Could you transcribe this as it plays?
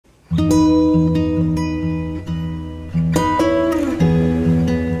Good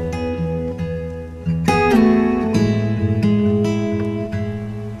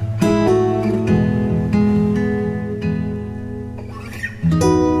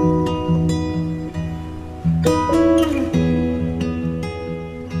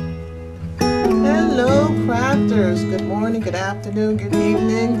morning, good afternoon, good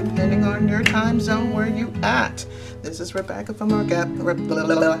evening, depending on your time zone where you at. This is Rebecca from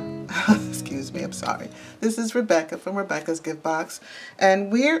excuse me, I'm sorry. This is Rebecca from Rebecca's Gift Box,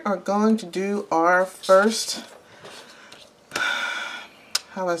 and we are going to do our first,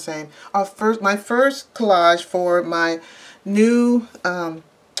 my first collage for my new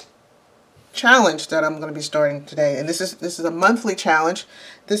challenge that I'm going to be starting today. And this is a monthly challenge.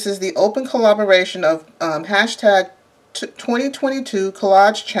 This is the open collaboration of hashtag 2022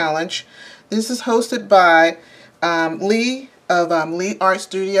 Collage Challenge. This is hosted by Leigh of Leigh Art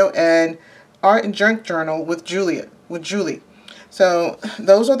Studio and Art and Junk Journal with Julie. So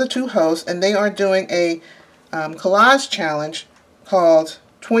those are the two hosts, and they are doing a collage challenge called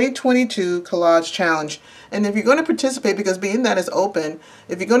 2022 Collage Challenge. And if you're going to participate, because being that is open,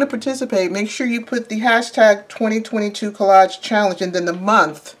 if you're going to participate, make sure you put the hashtag 2022 Collage Challenge and then the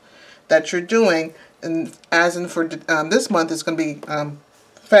month that you're doing. And as in for this month, it's going to be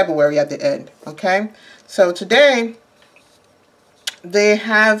February at the end. Okay? So today, they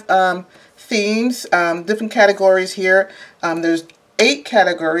have themes, different categories here. There's 8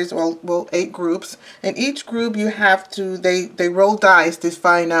 categories, well 8 groups. And each group you have to, they roll dice to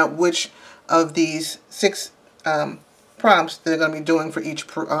find out which of these 6 prompts they're going to be doing for each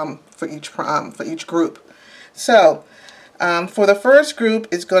group. So for the first group,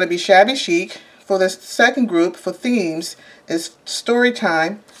 it's going to be shabby chic. For the second group, for themes, is story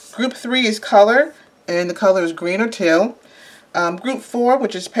time. Group 3 is color, and the color is green or teal. Group 4,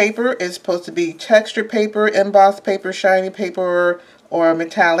 which is paper, is supposed to be textured paper, embossed paper, shiny paper, or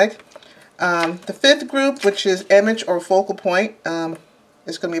metallic. The 5th group, which is image or focal point,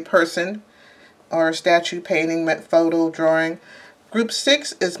 is going to be a person or statue, painting, photo, drawing. Group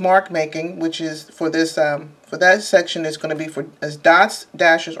 6 is mark making, which is for this for that section is going to be as dots,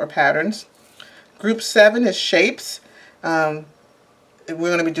 dashes, or patterns. Group 7 is shapes. We're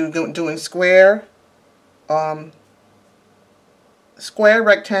going to be doing square,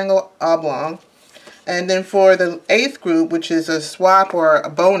 rectangle, oblong. And then for the 8th group, which is a swap or a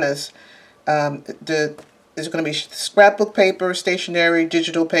bonus, there's going to be scrapbook paper, stationery,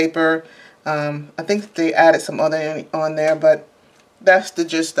 digital paper. I think they added some other on there, but that's the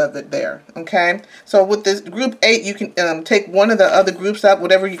gist of it there. Okay, so with this group 8, you can take one of the other groups out,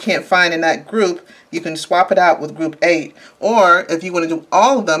 whatever you can't find in that group, you can swap it out with group 8. Or if you want to do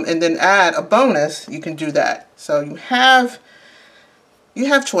all of them and then add a bonus, you can do that. So you have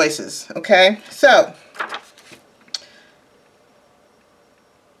choices. Okay, so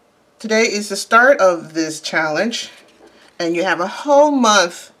today is the start of this challenge, and you have a whole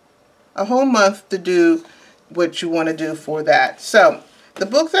month to do what you want to do for that. So the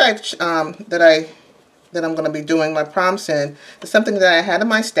book that I'm going to be doing my prompts in is something that I had in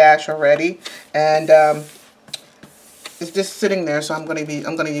my stash already, and it's just sitting there, so I'm going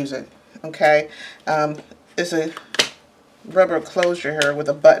to use it. Okay, it's a rubber closure here with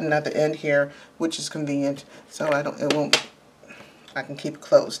a button at the end here, which is convenient, so I can keep it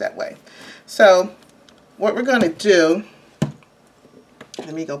closed that way. So what we're going to do,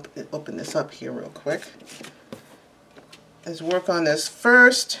 let me go open this up here real quick, is work on this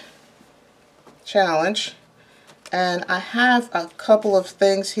first challenge. And I have a couple of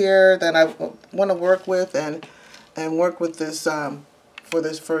things here that I want to work with and work with this for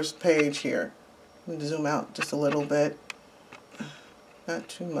this first page here. Let me zoom out just a little bit, not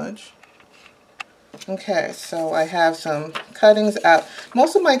too much. Okay, so I have some cuttings out.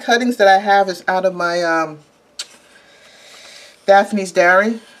 Most of my cuttings that I have is out of my Daphne's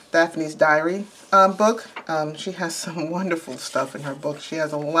Diary book. She has some wonderful stuff in her book. She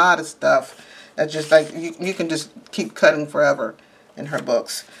has a lot of stuff that's just like you can just keep cutting forever in her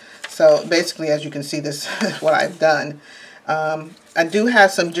books. So basically, as you can see, this is what I've done. I do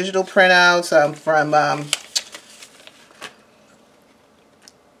have some digital printouts from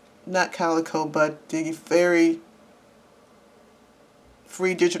not Calico, but the free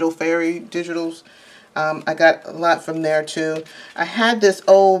digital fairy digitals. I got a lot from there too. I had this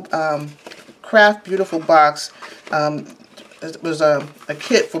old Craft Beautiful box. It was a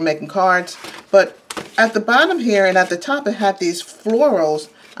kit for making cards, but at the bottom here and at the top it had these florals.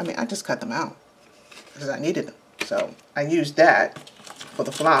 I mean, I just cut them out because I needed them. So I used that for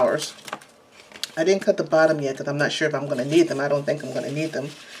the flowers. I didn't cut the bottom yet because I'm not sure if I'm going to need them. I don't think I'm going to need them.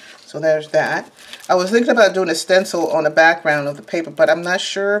 So there's that. I was thinking about doing a stencil on the background of the paper, but I'm not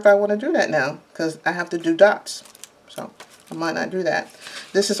sure if I want to do that now because I have to do dots. So I might not do that.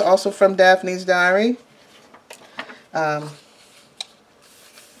 This is also from Daphne's Diary.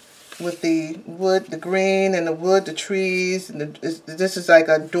 With the wood, the green and the wood, the trees, and this is like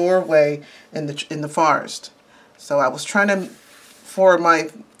a doorway in the forest. So I was trying to, for my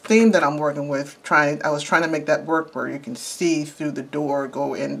theme that I'm working with, I was trying to make that work where you can see through the door,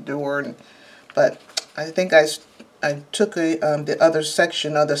 go in the door, but I think I took the other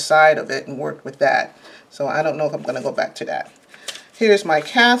section, other side of it, and worked with that. So I don't know if I'm going to go back to that. Here's my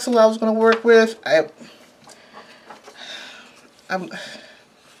castle I was going to work with.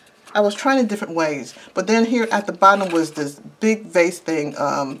 I was trying it different ways, but then here at the bottom was this big vase thing.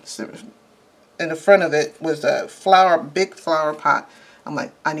 In the front of it was a big flower pot. I'm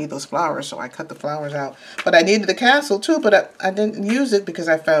like, I need those flowers, so I cut the flowers out. But I needed the castle too, but I didn't use it because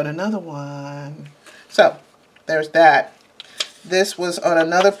I found another one. So there's that. This was on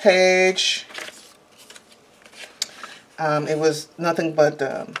another page. It was nothing but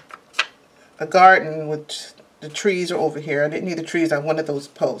a garden with the trees are over here. I didn't need the trees. I wanted those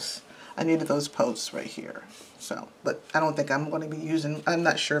posts. I needed those posts right here. So, but I don't think I'm going to be using. I'm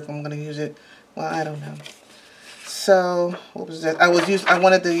not sure if I'm going to use it. Well, I don't know. So, what was that? I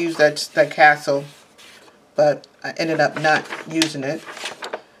wanted to use that castle, but I ended up not using it.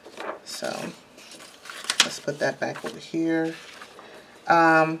 So, let's put that back over here.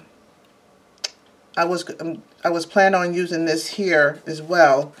 I was planning on using this here as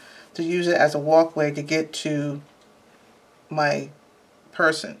well, to use it as a walkway to get to my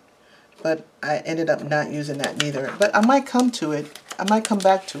person. But I ended up not using that neither. But I might come to it. I might come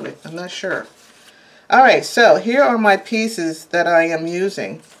back to it. I'm not sure. Alright, so here are my pieces that I am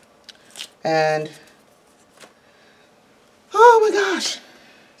using. And, oh my gosh.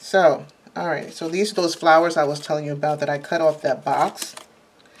 So, alright, so these are those flowers I was telling you about that I cut off that box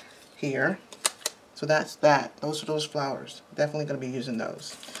here. So that's that. Those are those flowers. Definitely going to be using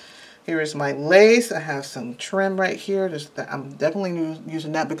those. Here is my lace. I have some trim right here. I'm definitely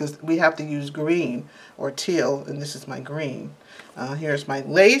using that because we have to use green or teal, and this is my green. Here's my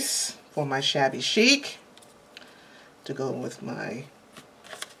lace for my shabby chic to go with my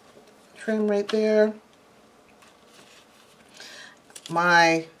trim right there.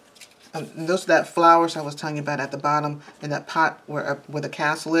 Those are that flowers I was telling you about at the bottom in that pot where the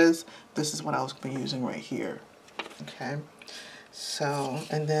castle is. This is what I was going to be using right here. Okay. So,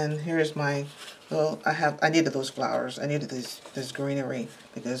 and then here's my, well, I needed those flowers. I needed this greenery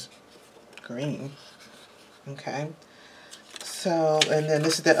because green. Okay. So, and then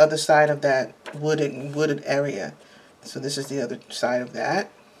this is the other side of that wooded area. So this is the other side of that.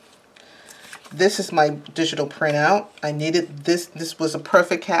 This is my digital printout. I needed this. This was a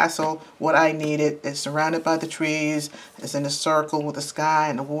perfect castle. What I needed. It's surrounded by the trees. It's in a circle with the sky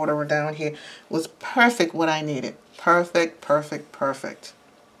and the water down here. It was perfect what I needed. Perfect, perfect, perfect.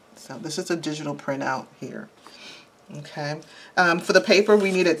 So this is a digital printout here. Okay. For the paper,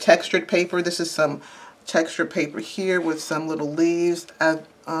 we needed textured paper. This is some textured paper here with some little leaves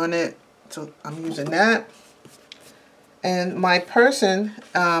on it. So I'm using that. And my person,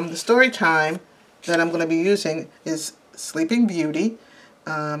 the story time that I'm going to be using is Sleeping Beauty.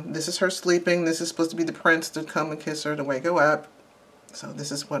 This is her sleeping. This is supposed to be the prince to come and kiss her to wake her up. So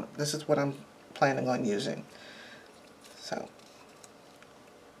this is what I'm planning on using. So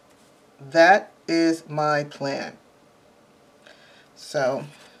that is my plan. So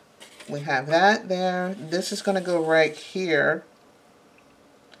we have that there. This is going to go right here.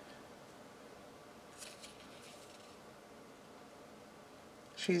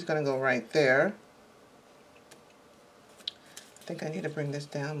 She's going to go right there. I think I need to bring this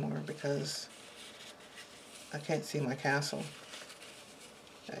down more because I can't see my castle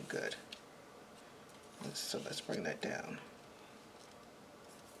that good. So let's bring that down.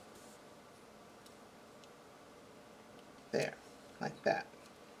 There, like that.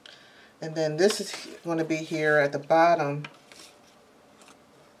 And then this is going to be here at the bottom.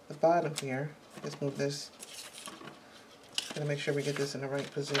 The bottom here. Let's move this. Gonna make sure we get this in the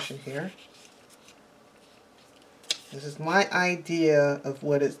right position here. This is my idea of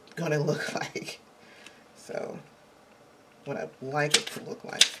what it's gonna look like. So, what I'd like it to look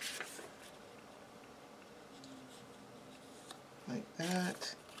like. Like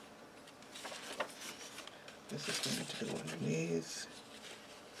that. This is going to go underneath.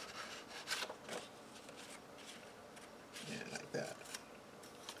 Yeah, like that.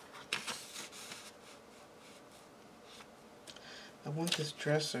 I want this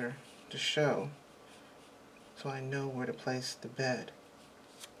dresser to show so I know where to place the bed.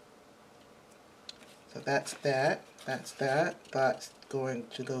 So that's that. That's that. That's going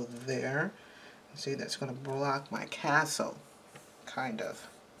to go there. See, that's going to block my castle, kind of.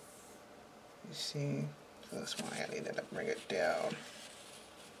 You see? So that's why I needed to bring it down.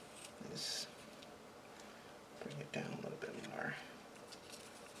 Just bring it down a little bit more.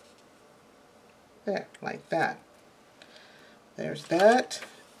 There, like that. There's that.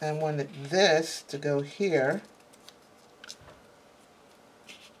 I wanted this to go here.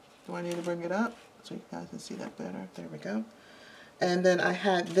 Do I need to bring it up so you guys can see that better? There we go. And then I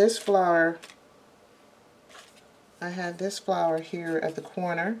had this flower. I had this flower here at the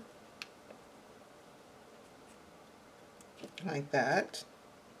corner. Like that.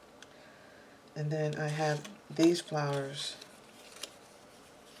 And then I have these flowers.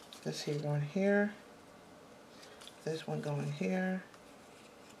 This here going here. This one going here.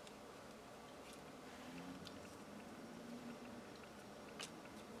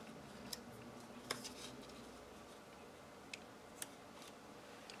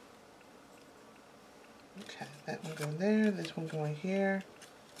 Okay, that one going there, this one going here.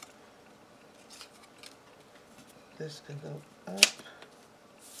 This can go up.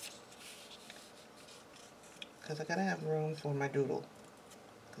 Because I gotta have room for my doodle.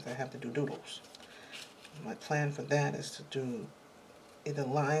 Because I have to do doodles. My plan for that is to do either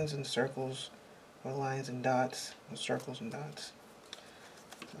lines and circles or lines and dots or circles and dots.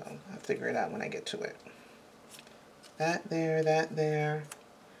 So I'll figure it out when I get to it. That there.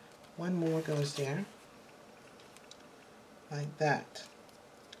 One more goes there. Like that.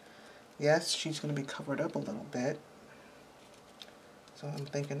 Yes, she's going to be covered up a little bit. So I'm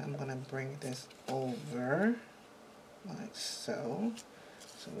thinking I'm going to bring this over like so.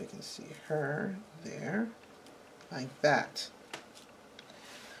 So we can see her there. Like that.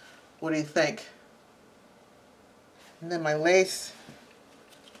 What do you think? And then my lace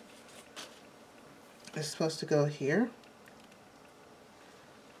is supposed to go here.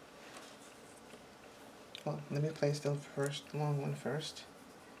 Well, let me place the first long one first.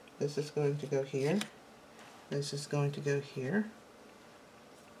 This is going to go here. This is going to go here.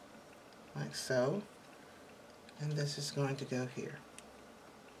 Like so. And this is going to go here.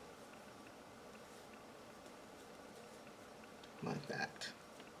 Like that.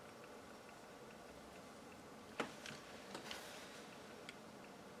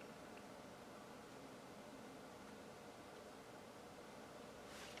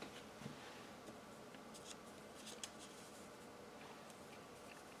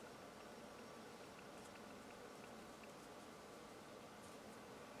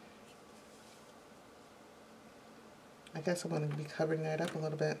 I guess I'm going to be covering that up a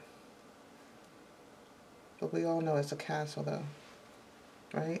little bit. But we all know it's a castle though,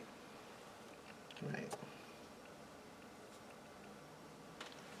 right? Right.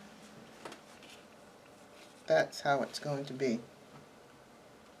 That's how it's going to be.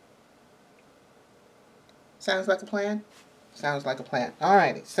 Sounds like a plan? Sounds like a plan.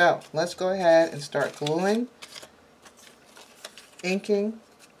 Alrighty, so let's go ahead and start gluing, inking,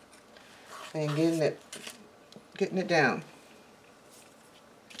 and getting it down.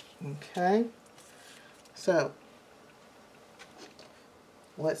 Okay. So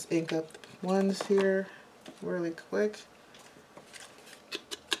let's ink up ones here really quick.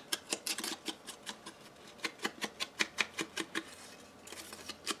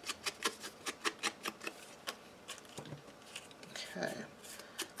 Okay.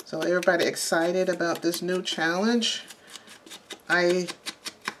 So everybody excited about this new challenge? I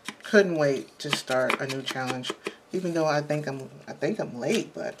couldn't wait to start a new challenge, even though I think I'm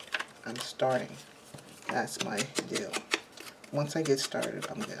late, but I'm starting. That's my deal. Once I get started,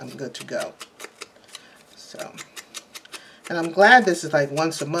 I'm good to go. So, and I'm glad this is like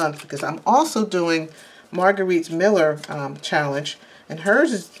once a month because I'm also doing Marguerite Miller challenge, and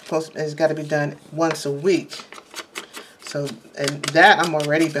hers has got to be done once a week. So, and that I'm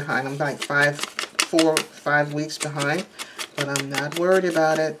already behind. I'm like 4 or 5 weeks behind, but I'm not worried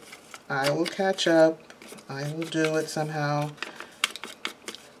about it. I will catch up. I will do it somehow.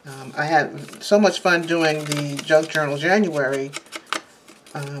 I had so much fun doing the Junk Journal January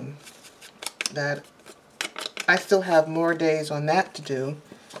that I still have more days on that to do.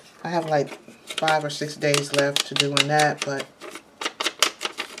 I have like 5 or 6 days left to do on that, but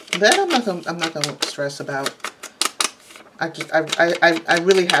that I'm not gonna stress about. I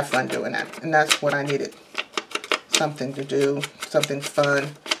really have fun doing that, and that's what I needed. Something to do, something fun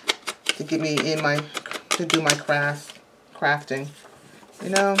to get me in to do my crafting. You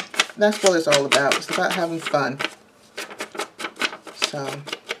know, that's what it's all about. It's about having fun. So,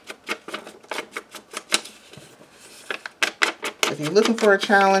 if you're looking for a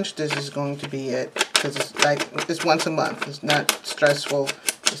challenge, this is going to be it. because it's like, it's once a month. It's not stressful.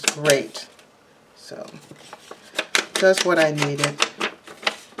 It's great. So, just what I needed.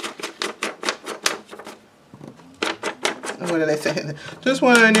 What did I say? Just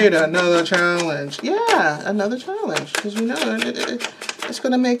when I need another challenge. Yeah, another challenge. Because you know, it's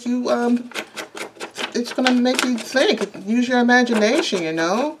going to make you, it's going to make you think. Use your imagination, you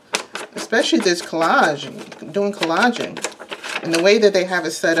know. Especially this collage, doing collaging. And the way that they have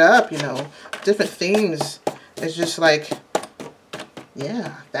it set up, you know, different themes. It's just like,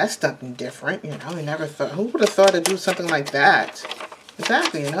 yeah, that's something different, you know. I never thought, who would have thought to do something like that?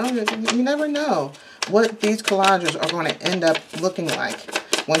 Exactly, you know, you never know what these collages are going to end up looking like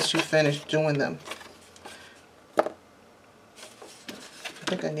once you finish doing them. I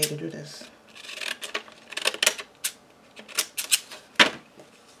think I need to do this.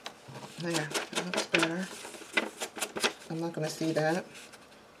 There, that looks better. I'm not going to see that.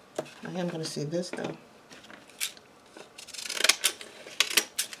 I am going to see this though.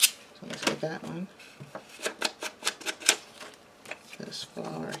 So let's get that one. This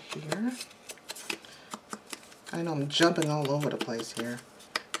flower here. I know I'm jumping all over the place here.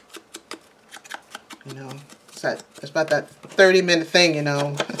 You know, it's about that 30-minute thing, you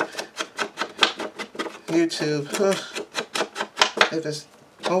know. YouTube. Ugh. If it's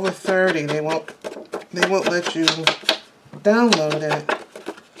over 30, they won't let you download it.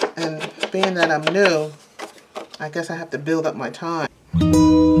 And being that I'm new, I guess I have to build up my time.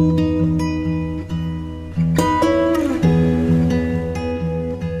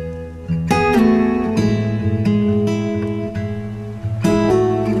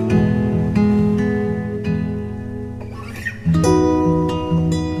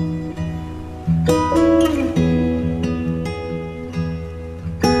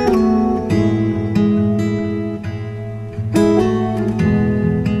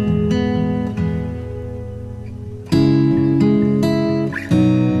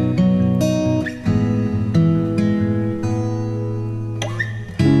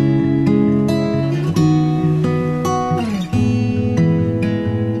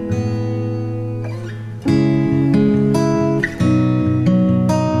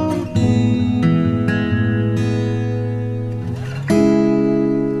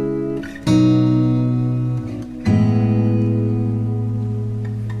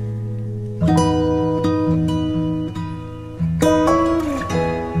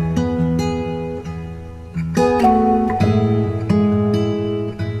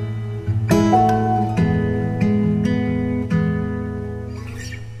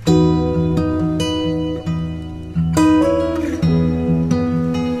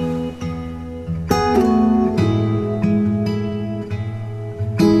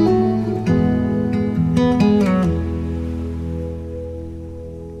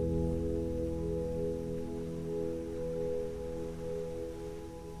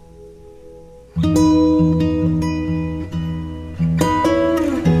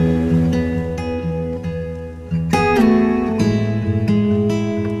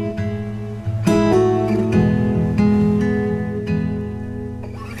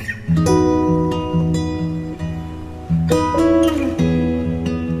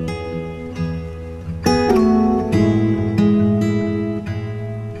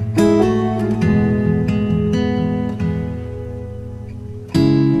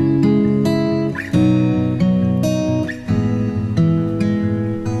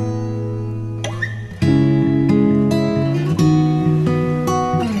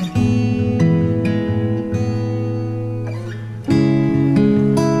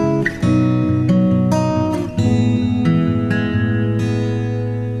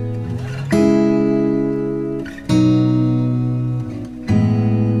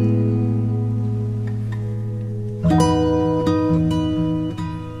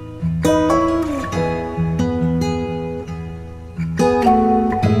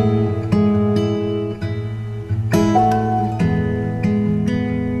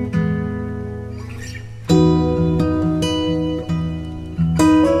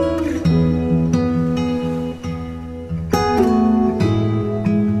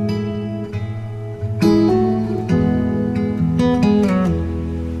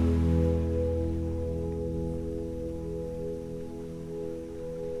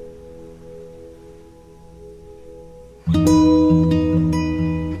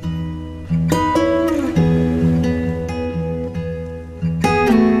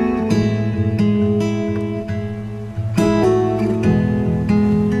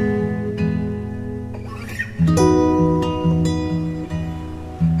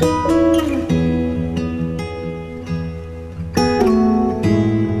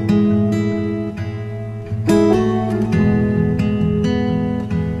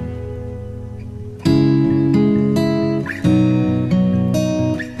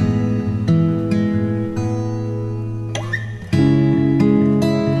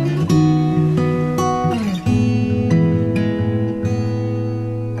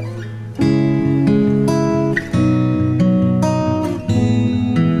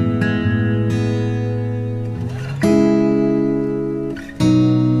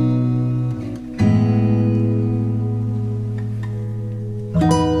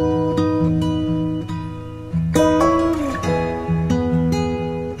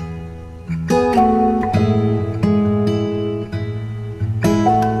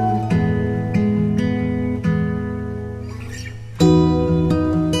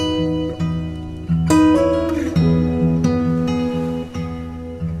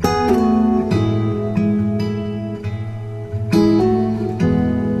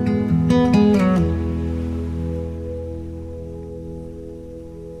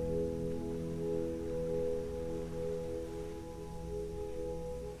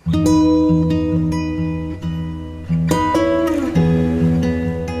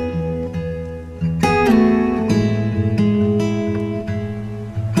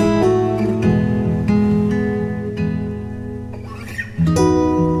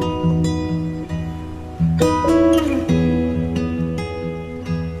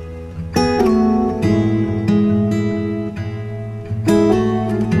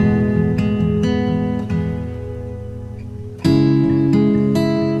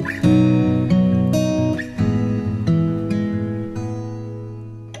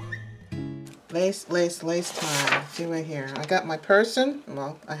 Lace, lace, lace time. See right here. I got my person.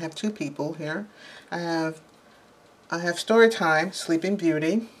 Well, I have two people here. I have story time, Sleeping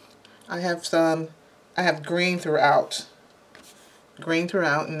Beauty. I have green throughout. Green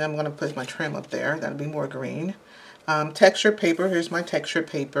throughout, and I'm going to put my trim up there. That'll be more green. Texture paper. Here's my texture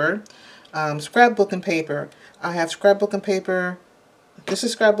paper. Scrapbooking paper. I have scrapbooking paper. This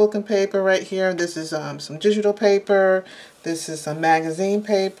is scrapbooking paper right here. This is some digital paper. This is some magazine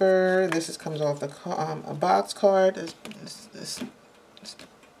paper. This comes off a box card. This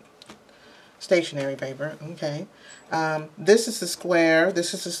stationery paper. Okay. This is a square.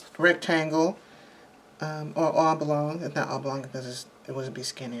 This is a rectangle. Or oblong. It's not oblong because it would be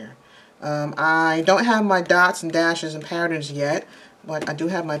skinnier. I don't have my dots and dashes and patterns yet, but I do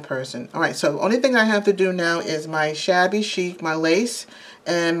have my person. Alright, so the only thing I have to do now is my shabby chic, my lace,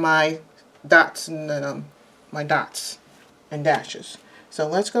 and my dots and my dots and dashes. So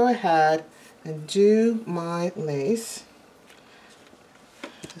let's go ahead and do my lace.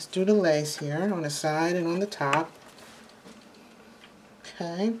 Let's do the lace here on the side and on the top.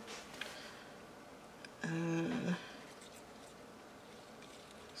 Okay.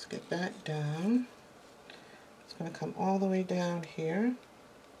 Let's get that down. It's going to come all the way down here.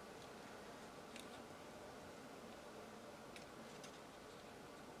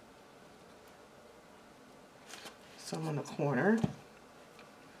 Some on the corner.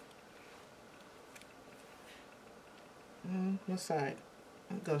 What side?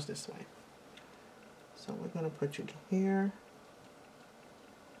 It goes this way. So we're going to put you here.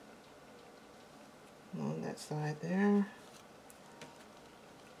 Along that side there.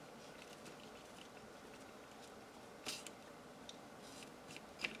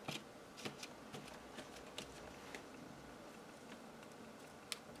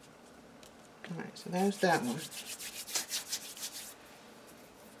 Alright, so there's that one.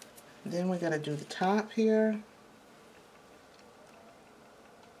 Then we got to do the top here.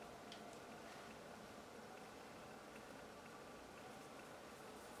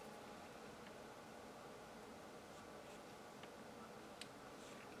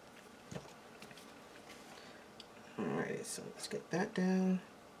 Alright, so let's get that down.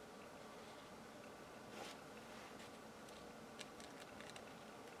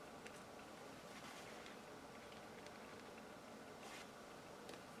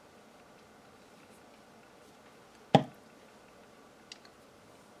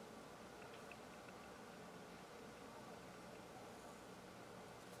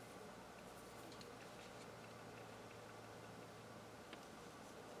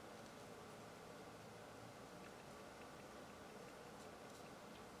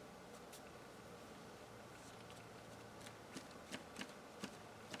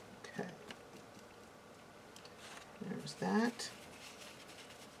 There's that.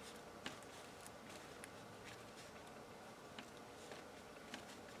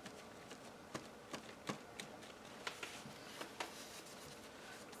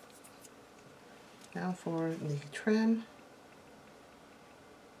 Now for the trim.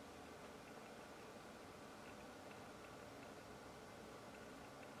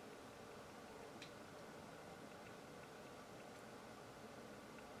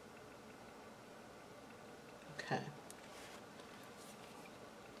 Okay.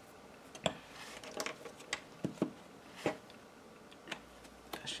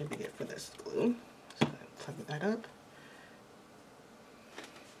 That should be it for this glue. So plug that up.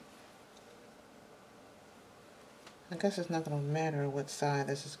 I guess it's not going to matter what side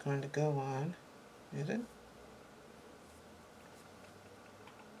this is going to go on, is it?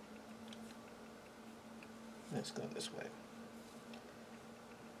 Let's go this way.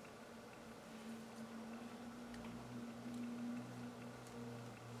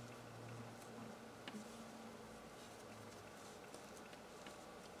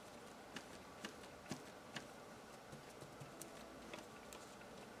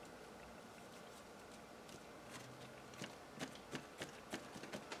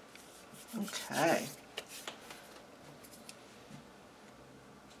 Okay.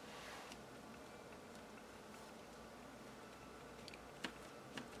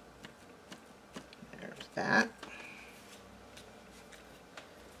 There's that.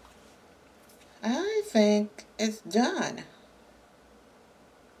 I think it's done.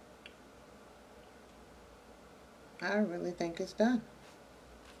 I really think it's done.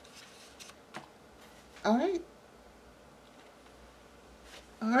 All right.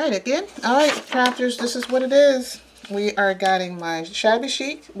 Alright, again. Alright, crafters, this is what it is. We are getting my shabby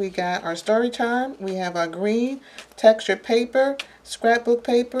chic. We got our story time. We have our green textured paper, scrapbook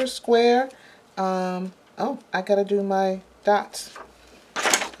paper, square. Oh, I gotta do my dots.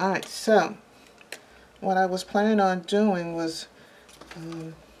 Alright, so what I was planning on doing was,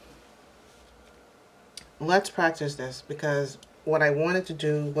 let's practice this, because what I wanted to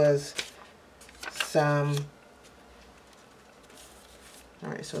do was some, all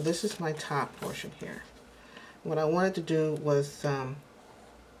right, so this is my top portion here. What I wanted to do was some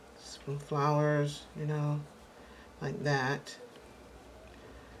flowers, you know, like that,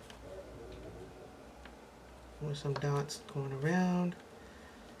 with some dots going around.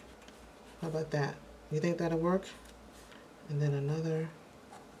 How about that? You think that'll work? And then another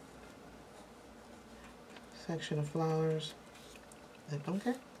section of flowers.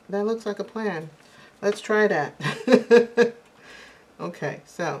 Okay, that looks like a plan. Let's try that. Okay,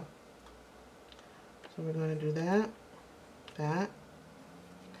 so we're going to do that.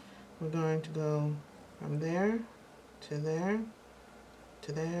 We're going to go from there to there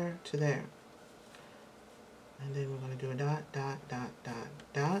to there to there. And then we're going to do a dot, dot, dot, dot,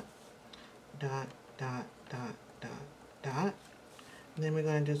 dot, dot, dot, dot, dot, dot. And then we're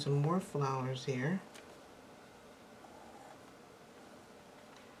going to do some more flowers here.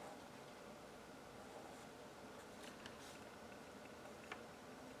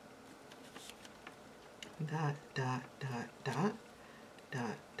 Dot, dot, dot, dot,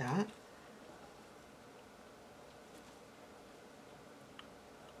 dot, dot.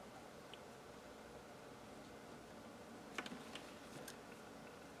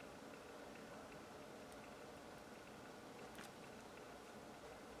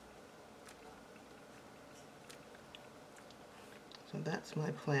 So that's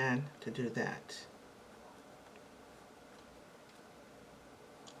my plan to do that.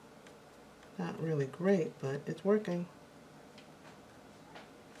 Not really great, but it's working.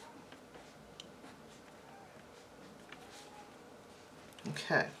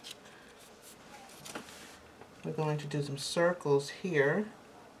 Okay. We're going to do some circles here.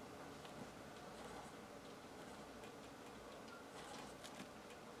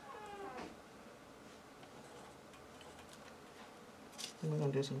 And we're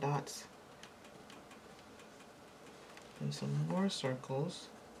going to do some dots. And some more circles.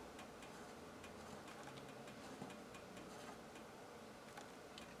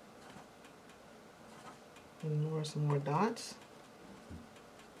 And some more dots.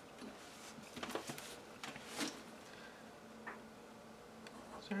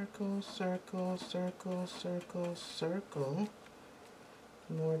 Circle, circle, circle, circle, circle.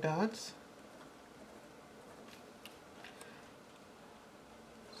 More dots.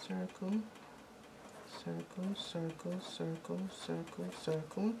 Circle, circle, circle, circle, circle,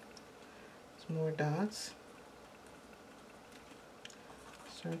 circle. Some more dots.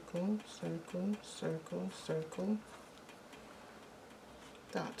 Circle, circle, circle, circle.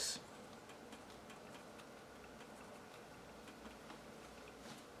 Dots.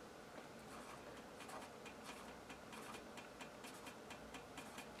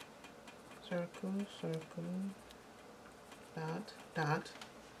 Circle, circle, dot, dot.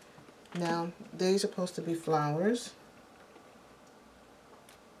 Now, these are supposed to be flowers.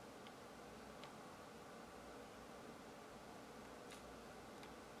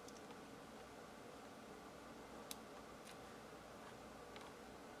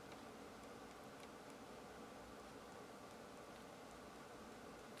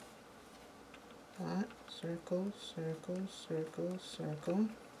 Dot, circle, circle, circle, circle.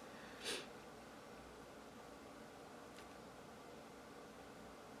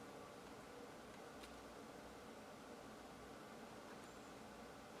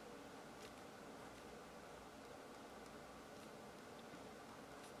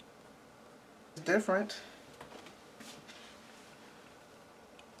 Different.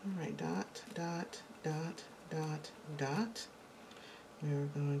 All right, dot, dot, dot, dot, dot. We're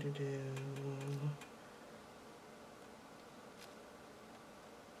going to do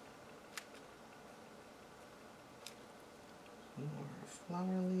more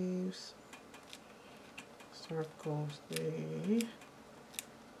flower leaves. Circles 3.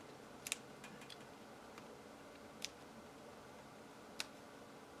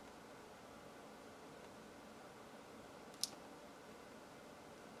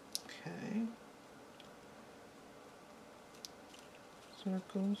 Okay.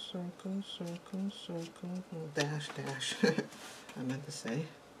 Circle, circle, circle, circle, oh, dash, dash, I meant to say.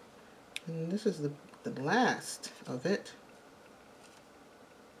 And this is the last of it.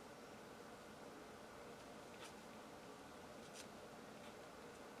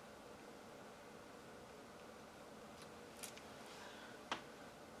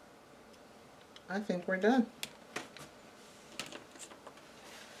 I think we're done.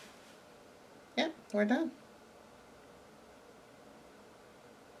 Yep, we're done.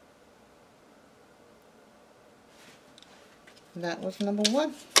 And that was number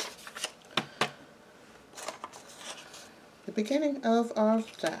 1. The beginning of our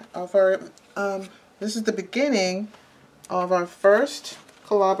this is the beginning of our first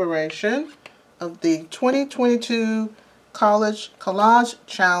collaboration of the 2022 College Collage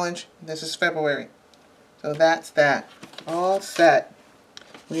Challenge. This is February. So that's that. All set.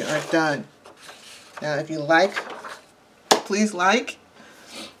 We are done. Now if you like, please like.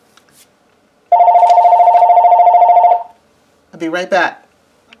 I'll be right back.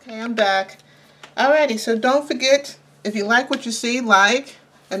 Okay, I'm back. Alrighty, so don't forget, if you like what you see, like.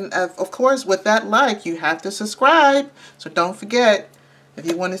 And of course, with that like, you have to subscribe. So don't forget, if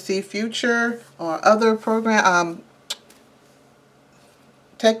you want to see future or other program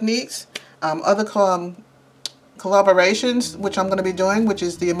techniques, other collaborations, which I'm going to be doing, which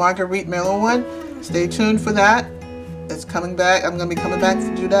is the Marguerite Miller one. Stay tuned for that. It's coming back. I'm going to be coming back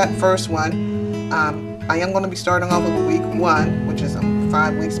to do that first one. I am going to be starting off with week 1, which is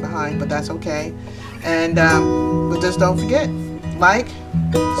 5 weeks behind, but that's okay. And but just don't forget, like,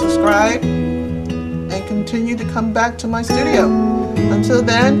 subscribe, and continue to come back to my studio. Until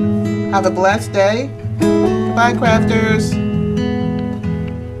then, have a blessed day. Goodbye, crafters.